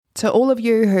To all of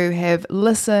you who have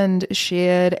listened,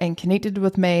 shared, and connected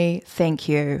with me, thank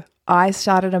you. I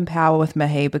started Empower with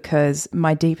Mihi because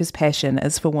my deepest passion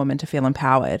is for women to feel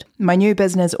empowered. My new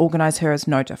business, Organise Her, is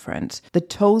no different. The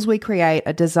tools we create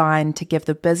are designed to give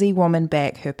the busy woman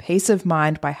back her peace of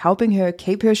mind by helping her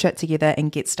keep her shit together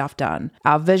and get stuff done.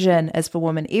 Our vision is for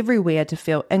women everywhere to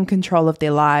feel in control of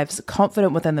their lives,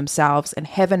 confident within themselves, and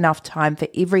have enough time for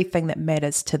everything that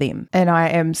matters to them. And I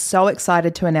am so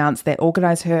excited to announce that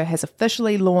Organise Her has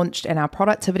officially launched and our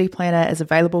productivity planner is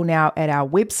available now at our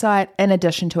website, in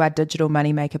addition to our digital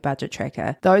moneymaker budget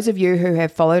tracker. Those of you who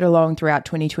have followed along throughout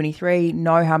 2023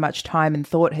 know how much time and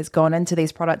thought has gone into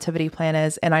these productivity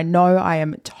planners, and I know I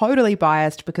am totally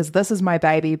biased because this is my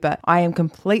baby, but I am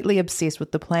completely obsessed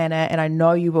with the planner, and I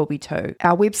know you will be too.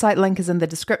 Our website link is in the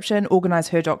description,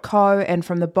 organiseher.co, and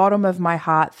from the bottom of my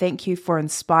heart, thank you for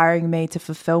inspiring me to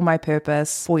fulfill my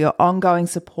purpose, for your ongoing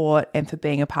support, and for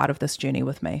being a part of this journey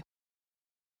with me.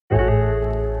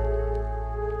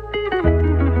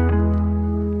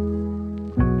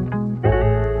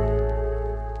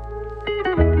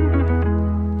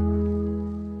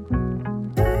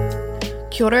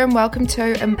 Kia ora and welcome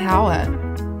to Empower,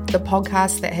 the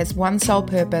podcast that has one sole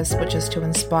purpose, which is to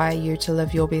inspire you to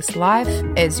live your best life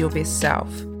as your best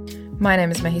self. My name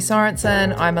is Mihi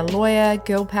Sorensen. I'm a lawyer,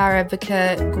 girl power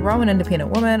advocate, grown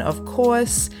independent woman, of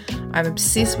course. I'm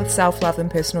obsessed with self-love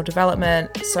and personal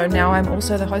development, so now I'm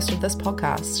also the host of this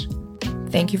podcast.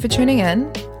 Thank you for tuning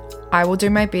in. I will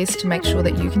do my best to make sure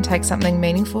that you can take something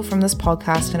meaningful from this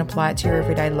podcast and apply it to your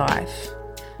everyday life.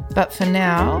 But for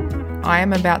now, I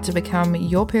am about to become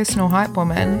your personal hype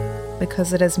woman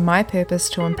because it is my purpose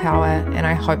to empower, and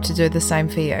I hope to do the same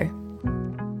for you.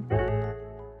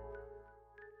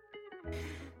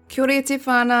 Kia ora te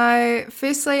whānau.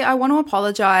 Firstly, I want to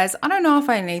apologise. I don't know if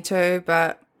I need to,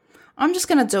 but I'm just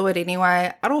going to do it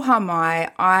anyway. Aroha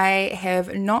mai. I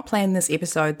have not planned this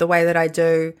episode the way that I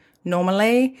do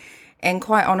normally. And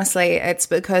quite honestly, it's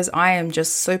because I am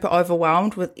just super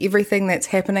overwhelmed with everything that's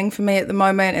happening for me at the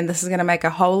moment. And this is going to make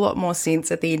a whole lot more sense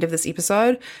at the end of this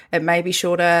episode. It may be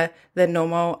shorter than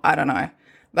normal. I don't know.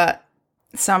 But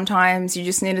sometimes you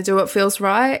just need to do what feels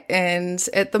right. And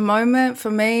at the moment,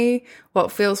 for me,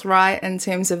 what feels right in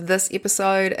terms of this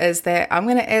episode is that I'm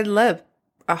going to ad-lib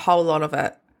a whole lot of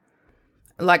it.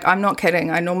 Like, I'm not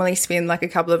kidding. I normally spend like a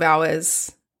couple of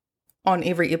hours on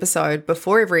every episode,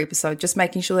 before every episode, just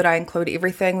making sure that I include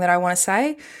everything that I want to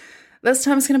say. This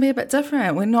time it's going to be a bit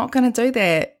different. We're not going to do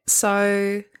that.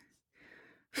 So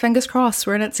fingers crossed,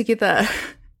 we're in it together.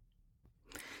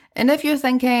 And if you're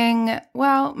thinking,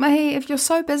 well, Mihi, if you're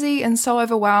so busy and so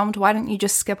overwhelmed, why didn't you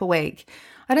just skip a week?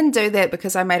 I didn't do that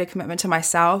because I made a commitment to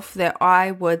myself that I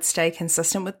would stay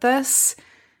consistent with this.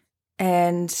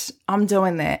 And I'm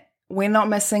doing that. We're not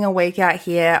missing a week out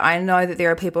here. I know that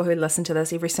there are people who listen to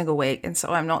this every single week, and so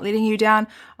I'm not letting you down.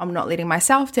 I'm not letting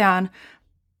myself down,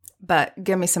 but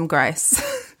give me some grace.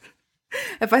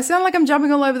 If I sound like I'm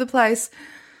jumping all over the place,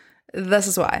 this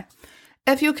is why.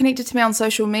 If you're connected to me on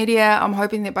social media, I'm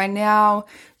hoping that by now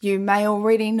you may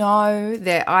already know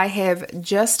that I have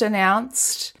just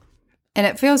announced, and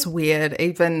it feels weird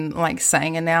even like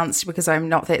saying announced because I'm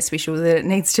not that special that it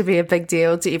needs to be a big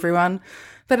deal to everyone.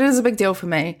 But it is a big deal for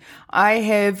me. I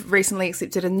have recently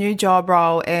accepted a new job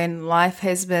role and life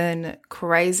has been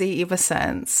crazy ever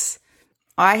since.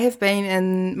 I have been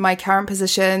in my current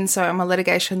position, so I'm a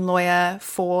litigation lawyer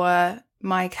for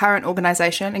my current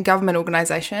organisation and government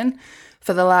organisation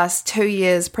for the last 2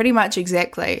 years, pretty much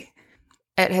exactly.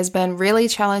 It has been really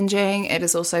challenging. It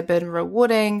has also been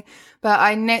rewarding, but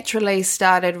I naturally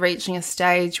started reaching a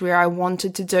stage where I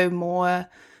wanted to do more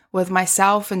with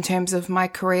myself in terms of my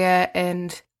career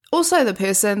and also the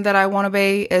person that I want to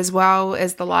be, as well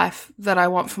as the life that I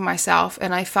want for myself.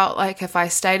 And I felt like if I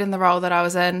stayed in the role that I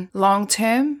was in long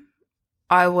term,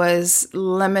 I was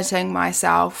limiting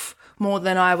myself more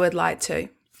than I would like to.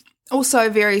 Also,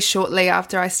 very shortly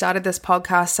after I started this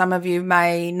podcast, some of you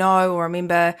may know or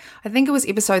remember, I think it was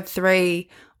episode 3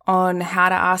 on how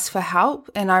to ask for help.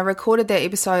 And I recorded that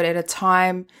episode at a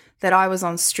time that I was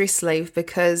on stress leave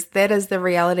because that is the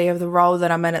reality of the role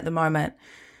that I'm in at the moment,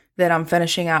 that I'm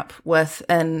finishing up with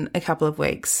in a couple of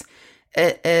weeks.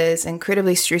 It is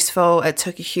incredibly stressful. It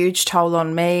took a huge toll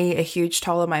on me, a huge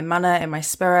toll on my mana and my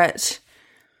spirit.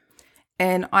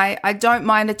 And I don't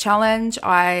mind a challenge.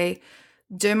 I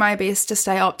do my best to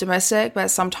stay optimistic, but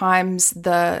sometimes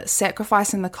the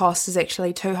sacrifice and the cost is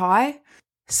actually too high.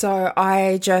 So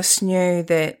I just knew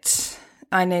that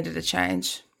I needed a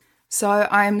change. So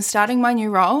I'm starting my new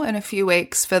role in a few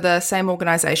weeks for the same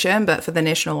organisation, but for the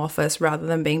national office rather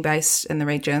than being based in the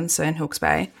region, so in Hawke's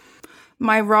Bay.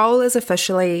 My role is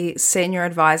officially senior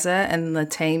advisor in the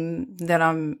team that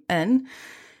I'm in,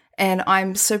 and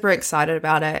I'm super excited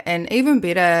about it. And even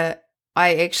better,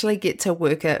 I actually get to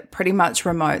work it pretty much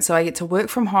remote. So I get to work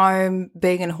from home,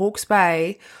 being in Hawke's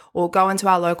Bay, or go into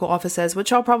our local offices,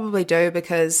 which I'll probably do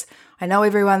because I know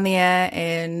everyone there.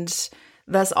 And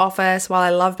this office, while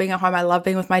I love being at home, I love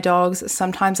being with my dogs,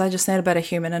 sometimes I just need a bit of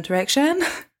human interaction.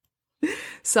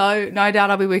 So no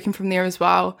doubt I'll be working from there as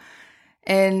well.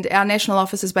 And our national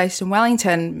office is based in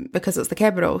Wellington because it's the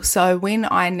capital. So when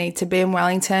I need to be in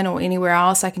Wellington or anywhere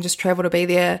else, I can just travel to be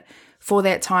there for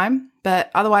that time.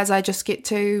 But otherwise, I just get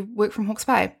to work from Hawke's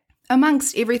Bay.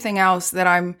 Amongst everything else that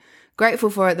I'm grateful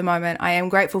for at the moment, I am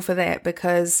grateful for that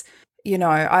because, you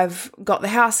know, I've got the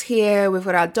house here, we've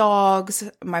got our dogs,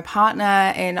 my partner,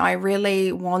 and I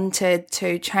really wanted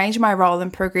to change my role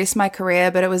and progress my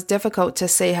career, but it was difficult to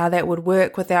see how that would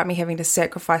work without me having to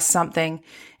sacrifice something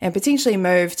and potentially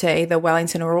move to either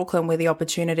Wellington or Auckland where the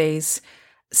opportunities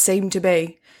seem to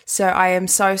be. So I am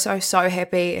so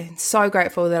happy and so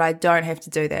grateful that I don't have to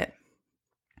do that.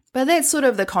 But that's sort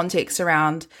of the context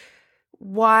around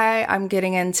why I'm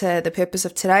getting into the purpose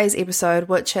of today's episode,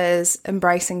 which is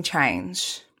embracing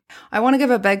change. I want to give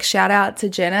a big shout out to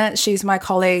Janet. She's my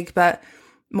colleague, but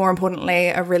more importantly,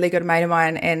 a really good mate of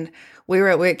mine. And we were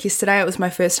at work yesterday. It was my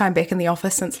first time back in the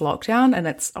office since lockdown, and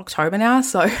it's October now,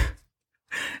 so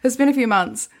it's been a few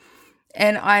months.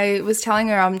 And I was telling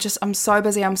her, I'm so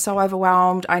busy, I'm so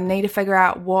overwhelmed. I need to figure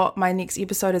out what my next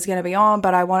episode is going to be on,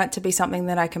 but I want it to be something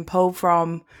that I can pull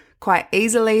from quite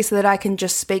easily so that I can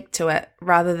just speak to it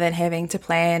rather than having to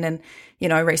plan and, you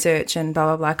know, research and blah,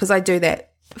 blah, blah. Because I do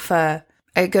that for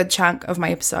a good chunk of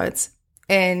my episodes.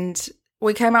 And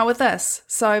we came out with this.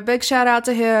 So big shout out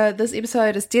to her. This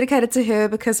episode is dedicated to her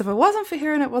because if it wasn't for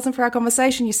her and it wasn't for our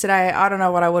conversation yesterday, I don't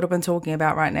know what I would have been talking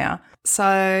about right now.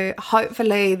 So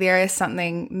hopefully there is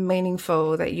something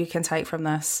meaningful that you can take from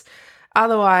this.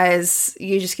 Otherwise,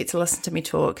 you just get to listen to me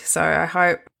talk. So I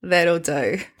hope that'll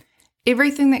do.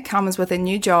 Everything that comes with a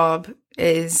new job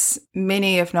is,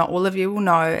 many if not all of you will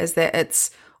know, is that it's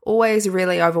always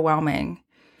really overwhelming.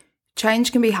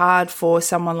 Change can be hard for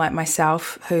someone like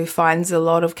myself who finds a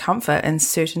lot of comfort in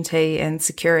certainty and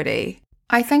security.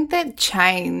 I think that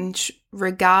change,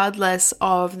 regardless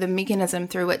of the mechanism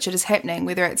through which it is happening,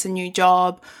 whether it's a new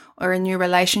job or a new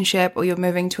relationship or you're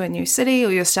moving to a new city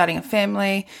or you're starting a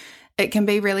family, it can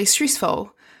be really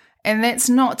stressful. And that's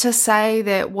not to say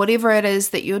that whatever it is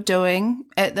that you're doing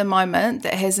at the moment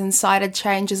that has incited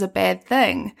change is a bad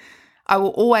thing. I will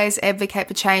always advocate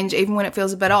for change even when it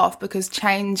feels a bit off because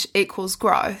change equals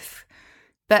growth.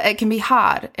 But it can be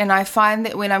hard. And I find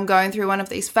that when I'm going through one of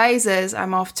these phases,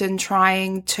 I'm often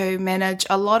trying to manage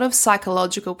a lot of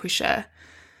psychological pressure.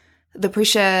 The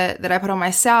pressure that I put on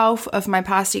myself of my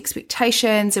past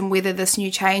expectations and whether this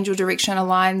new change or direction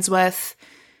aligns with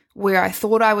where I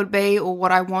thought I would be or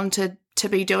what I wanted to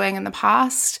be doing in the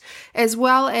past, as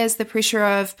well as the pressure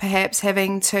of perhaps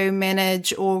having to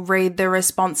manage or read the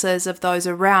responses of those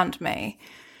around me.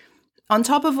 On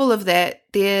top of all of that,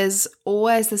 there's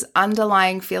always this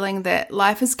underlying feeling that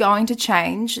life is going to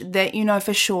change, that you know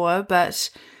for sure, but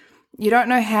you don't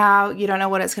know how, you don't know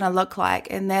what it's going to look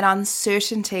like, and that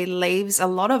uncertainty leaves a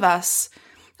lot of us,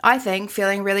 I think,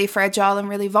 feeling really fragile and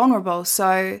really vulnerable.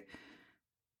 So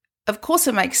of course,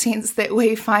 it makes sense that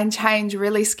we find change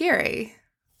really scary.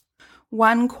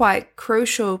 One quite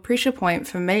crucial pressure point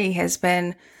for me has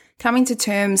been coming to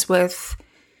terms with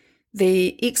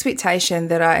the expectation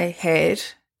that I had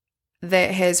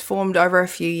that has formed over a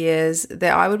few years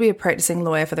that I would be a practicing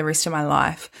lawyer for the rest of my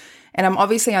life. And I'm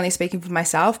obviously only speaking for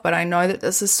myself, but I know that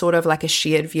this is sort of like a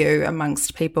shared view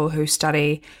amongst people who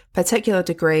study particular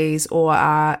degrees or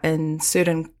are in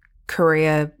certain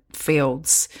career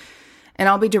fields. And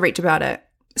I'll be direct about it.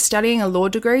 Studying a law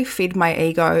degree fed my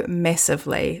ego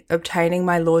massively. Obtaining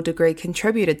my law degree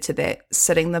contributed to that.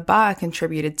 Sitting the bar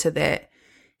contributed to that.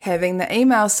 Having the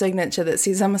email signature that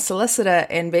says I'm a solicitor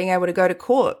and being able to go to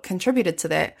court contributed to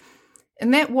that.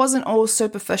 And that wasn't all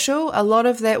superficial. A lot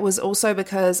of that was also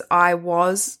because I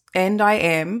was, and I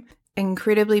am,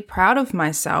 incredibly proud of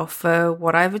myself for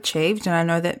what I've achieved, and I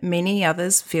know that many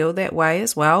others feel that way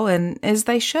as well, and as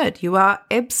they should. You are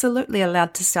absolutely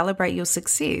allowed to celebrate your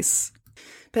success.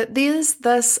 But there's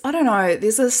this, I don't know,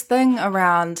 there's this thing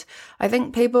around, I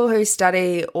think people who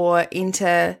study or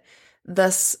enter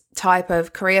this type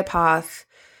of career path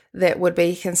that would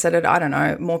be considered, I don't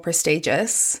know, more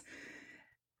prestigious,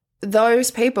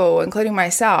 those people, including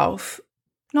myself,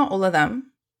 not all of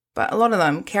them, but a lot of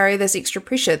them carry this extra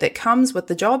pressure that comes with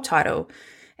the job title.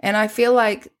 And I feel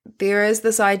like there is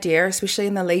this idea, especially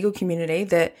in the legal community,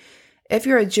 that If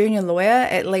you're a junior lawyer,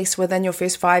 at least within your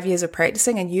first 5 years of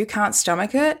practicing, and you can't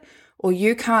stomach it or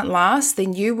you can't last,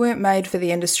 then you weren't made for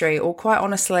the industry, or quite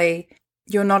honestly,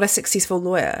 you're not a successful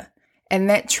lawyer. And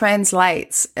that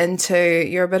translates into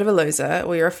you're a bit of a loser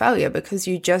or you're a failure because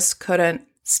you just couldn't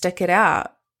stick it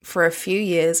out for a few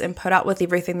years and put up with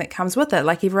everything that comes with it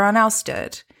like everyone else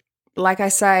did. Like I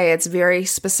say, it's very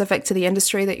specific to the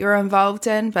industry that you're involved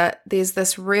in, but there's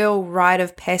this real rite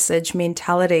of passage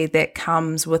mentality that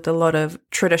comes with a lot of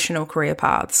traditional career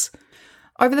paths.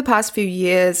 Over the past few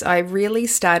years, I really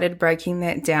started breaking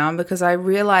that down because I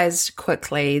realized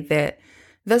quickly that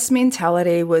this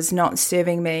mentality was not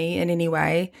serving me in any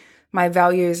way. My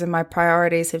values and my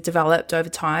priorities have developed over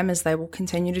time, as they will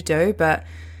continue to do, but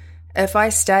if I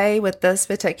stay with this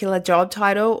particular job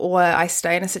title, or I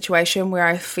stay in a situation where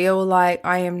I feel like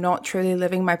I am not truly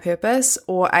living my purpose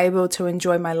or able to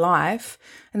enjoy my life,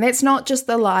 and that's not just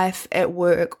the life at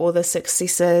work or the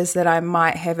successes that I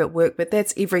might have at work, but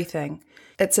that's everything.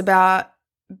 It's about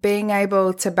being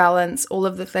able to balance all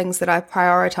of the things that I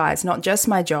prioritize, not just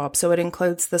my job. So it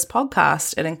includes this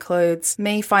podcast. It includes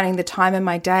me finding the time in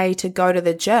my day to go to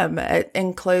the gym. It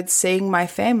includes seeing my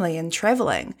family and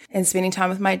traveling and spending time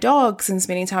with my dogs and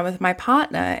spending time with my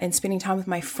partner and spending time with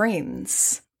my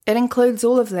friends. It includes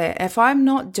all of that. If I'm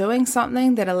not doing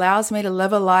something that allows me to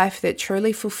live a life that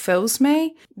truly fulfills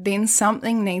me, then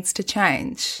something needs to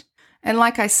change. And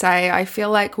like I say, I feel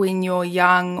like when you're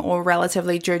young or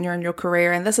relatively junior in your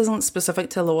career, and this isn't specific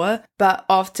to law, but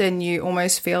often you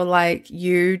almost feel like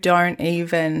you don't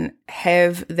even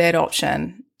have that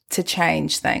option to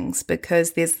change things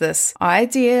because there's this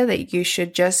idea that you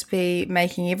should just be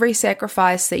making every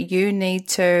sacrifice that you need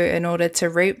to in order to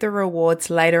reap the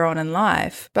rewards later on in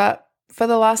life. But for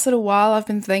the last little while, I've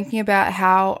been thinking about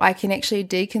how I can actually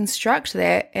deconstruct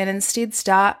that and instead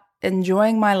start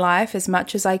enjoying my life as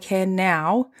much as I can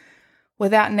now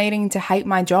without needing to hate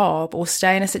my job or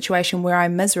stay in a situation where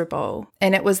I'm miserable.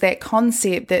 And it was that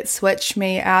concept that switched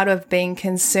me out of being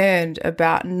concerned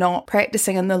about not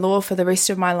practicing in the law for the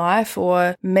rest of my life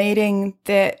or meeting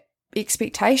that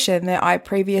expectation that I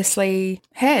previously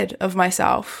had of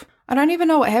myself. I don't even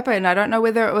know what happened. I don't know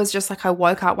whether it was just like I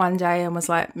woke up one day and was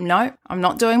like, no, I'm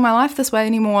not doing my life this way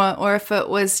anymore, or if it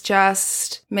was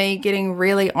just me getting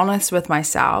really honest with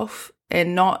myself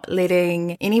and not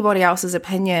letting anybody else's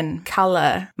opinion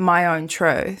color my own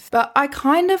truth. But I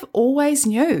kind of always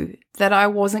knew that I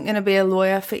wasn't going to be a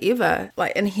lawyer forever,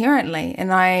 like inherently.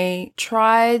 And I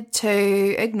tried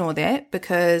to ignore that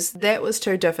because that was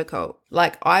too difficult.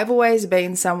 Like I've always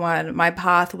been someone, my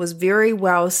path was very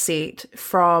well set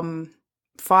from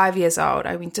 5 years old.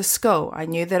 I went to school. I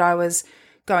knew that I was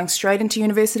going straight into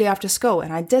university after school,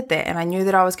 and I did that. And I knew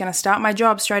that I was going to start my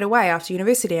job straight away after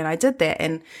university, and I did that.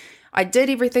 And I did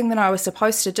everything that I was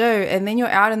supposed to do. And then you're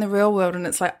out in the real world and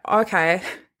it's like, okay,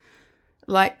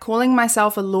 like calling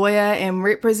myself a lawyer and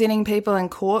representing people in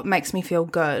court makes me feel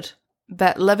good.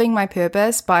 But living my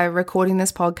purpose by recording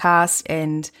this podcast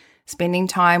and spending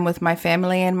time with my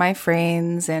family and my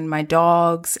friends and my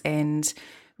dogs and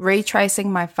retracing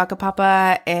my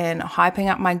whakapapa and hyping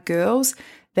up my girls,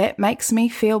 that makes me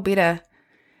feel better.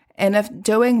 And if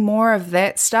doing more of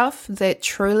that stuff that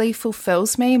truly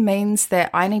fulfills me means that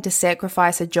I need to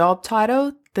sacrifice a job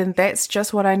title, then that's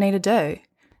just what I need to do.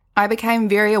 I became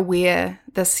very aware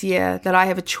this year that I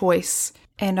have a choice,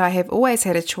 and I have always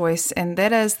had a choice, and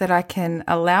that is that I can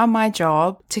allow my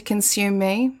job to consume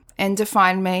me and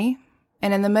define me,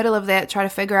 and in the middle of that try to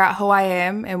figure out who I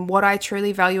am and what I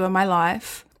truly value in my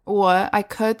life. Or I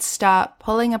could start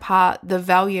pulling apart the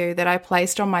value that I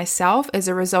placed on myself as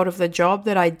a result of the job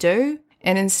that I do,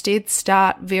 and instead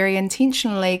start very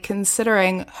intentionally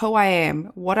considering who I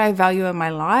am, what I value in my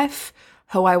life,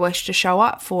 who I wish to show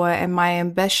up for, and my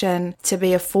ambition to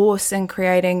be a force in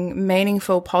creating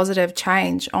meaningful, positive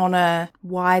change on a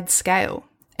wide scale.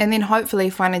 And then hopefully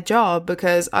find a job,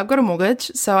 because I've got a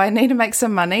mortgage, so I need to make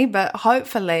some money, but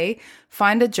hopefully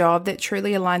find a job that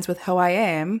truly aligns with who I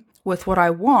am, with what I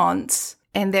want,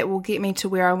 and that will get me to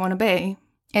where I want to be.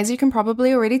 As you can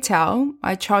probably already tell,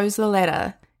 I chose the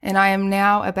latter, and I am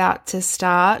now about to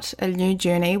start a new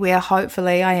journey where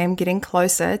hopefully I am getting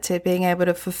closer to being able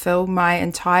to fulfill my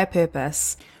entire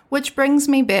purpose, which brings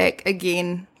me back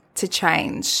again to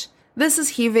change. This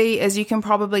is heavy, as you can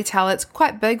probably tell. It's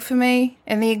quite big for me,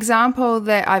 and the example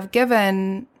that I've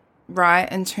given,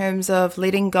 right, in terms of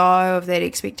letting go of that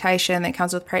expectation that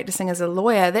comes with practicing as a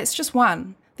lawyer, that's just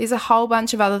one. there's a whole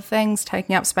bunch of other things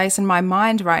taking up space in my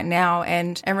mind right now,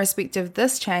 and in respect of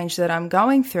this change that I'm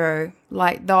going through,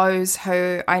 like those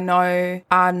who I know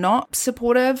are not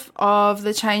supportive of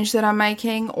the change that I'm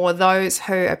making, or those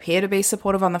who appear to be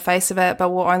supportive on the face of it,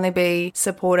 but will only be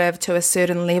supportive to a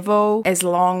certain level as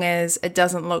long as it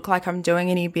doesn't look like I'm doing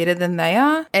any better than they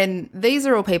are. And these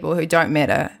are all people who don't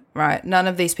matter. Right? None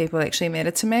of these people actually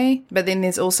matter to me. But then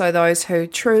there's also those who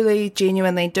truly,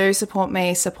 genuinely do support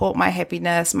me, support my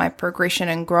happiness, my progression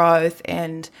and growth.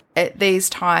 And at these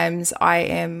times, I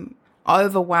am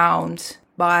overwhelmed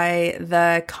by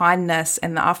the kindness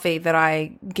and the awhi that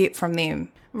I get from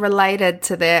them. Related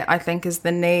to that, I think, is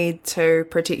the need to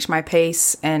protect my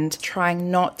peace and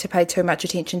trying not to pay too much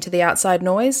attention to the outside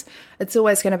noise. It's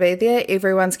always going to be there.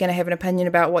 Everyone's going to have an opinion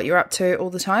about what you're up to all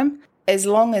the time. As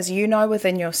long as you know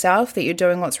within yourself that you're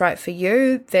doing what's right for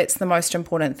you, that's the most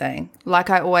important thing. Like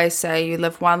I always say, you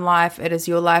live one life, it is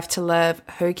your life to live.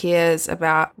 Who cares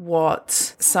about what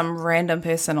some random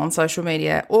person on social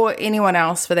media, or anyone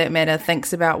else for that matter,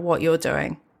 thinks about what you're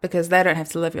doing? Because they don't have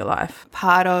to live your life.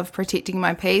 Part of protecting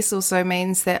my peace also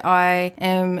means that I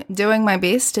am doing my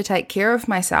best to take care of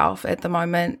myself at the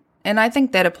moment. And I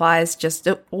think that applies just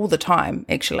all the time,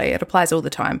 actually. It applies all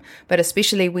the time. But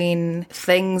especially when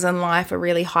things in life are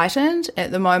really heightened.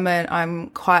 At the moment, I'm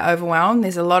quite overwhelmed.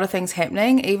 There's a lot of things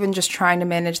happening, even just trying to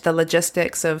manage the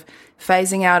logistics of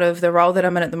phasing out of the role that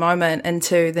I'm in at the moment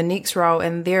into the next role.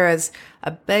 And there is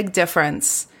a big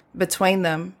difference between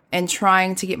them, and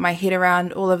trying to get my head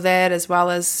around all of that, as well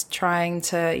as trying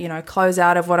to, close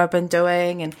out of what I've been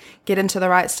doing and get into the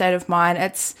right state of mind.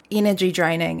 It's energy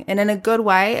draining, and in a good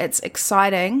way, it's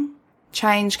exciting.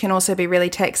 Change can also be really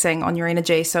taxing on your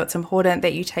energy. So it's important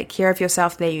that you take care of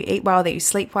yourself, that you eat well, that you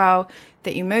sleep well,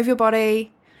 that you move your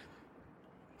body,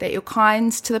 that you're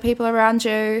kind to the people around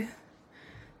you.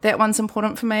 That one's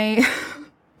important for me.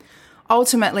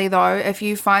 Ultimately, though, if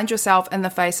you find yourself in the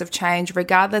face of change,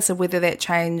 regardless of whether that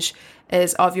change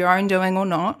is of your own doing or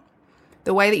not,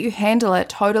 the way that you handle it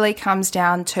totally comes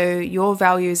down to your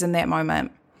values in that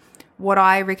moment. What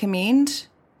I recommend,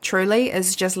 truly,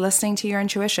 is just listening to your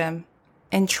intuition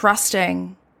and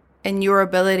trusting in your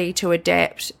ability to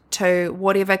adapt to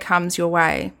whatever comes your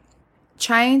way.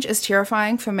 Change is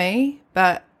terrifying for me,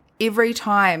 but every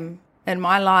time in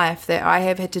my life that I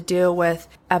have had to deal with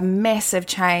a massive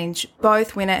change,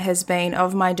 both when it has been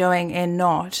of my doing and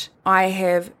not, I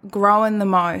have grown the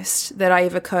most that I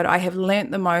ever could. I have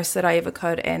learnt the most that I ever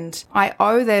could, and I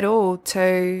owe that all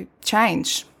to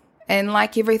change. And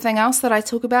like everything else that I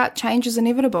talk about, change is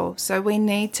inevitable. So we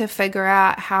need to figure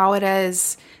out how it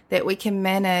is that we can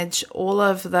manage all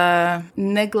of the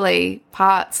niggly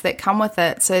parts that come with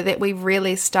it so that we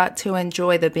really start to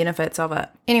enjoy the benefits of it.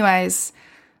 Anyways,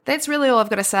 that's really all I've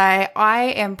got to say. I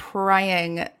am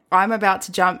praying. I'm about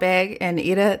to jump back and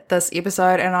edit this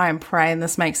episode, and I am praying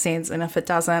this makes sense. And if it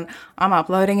doesn't, I'm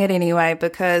uploading it anyway,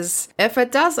 because if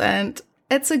it doesn't,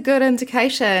 it's a good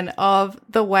indication of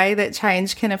the way that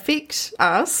change can affect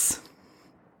us,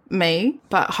 me,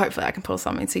 but hopefully I can pull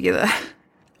something together.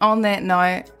 On that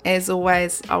note, as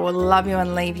always, I will love you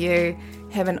and leave you.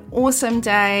 Have an awesome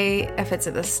day. If it's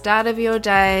at the start of your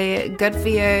day, good for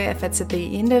you. If it's at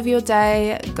the end of your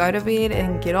day, go to bed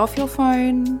and get off your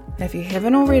phone. If you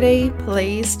haven't already,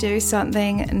 please do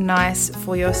something nice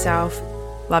for yourself.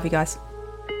 Love you guys.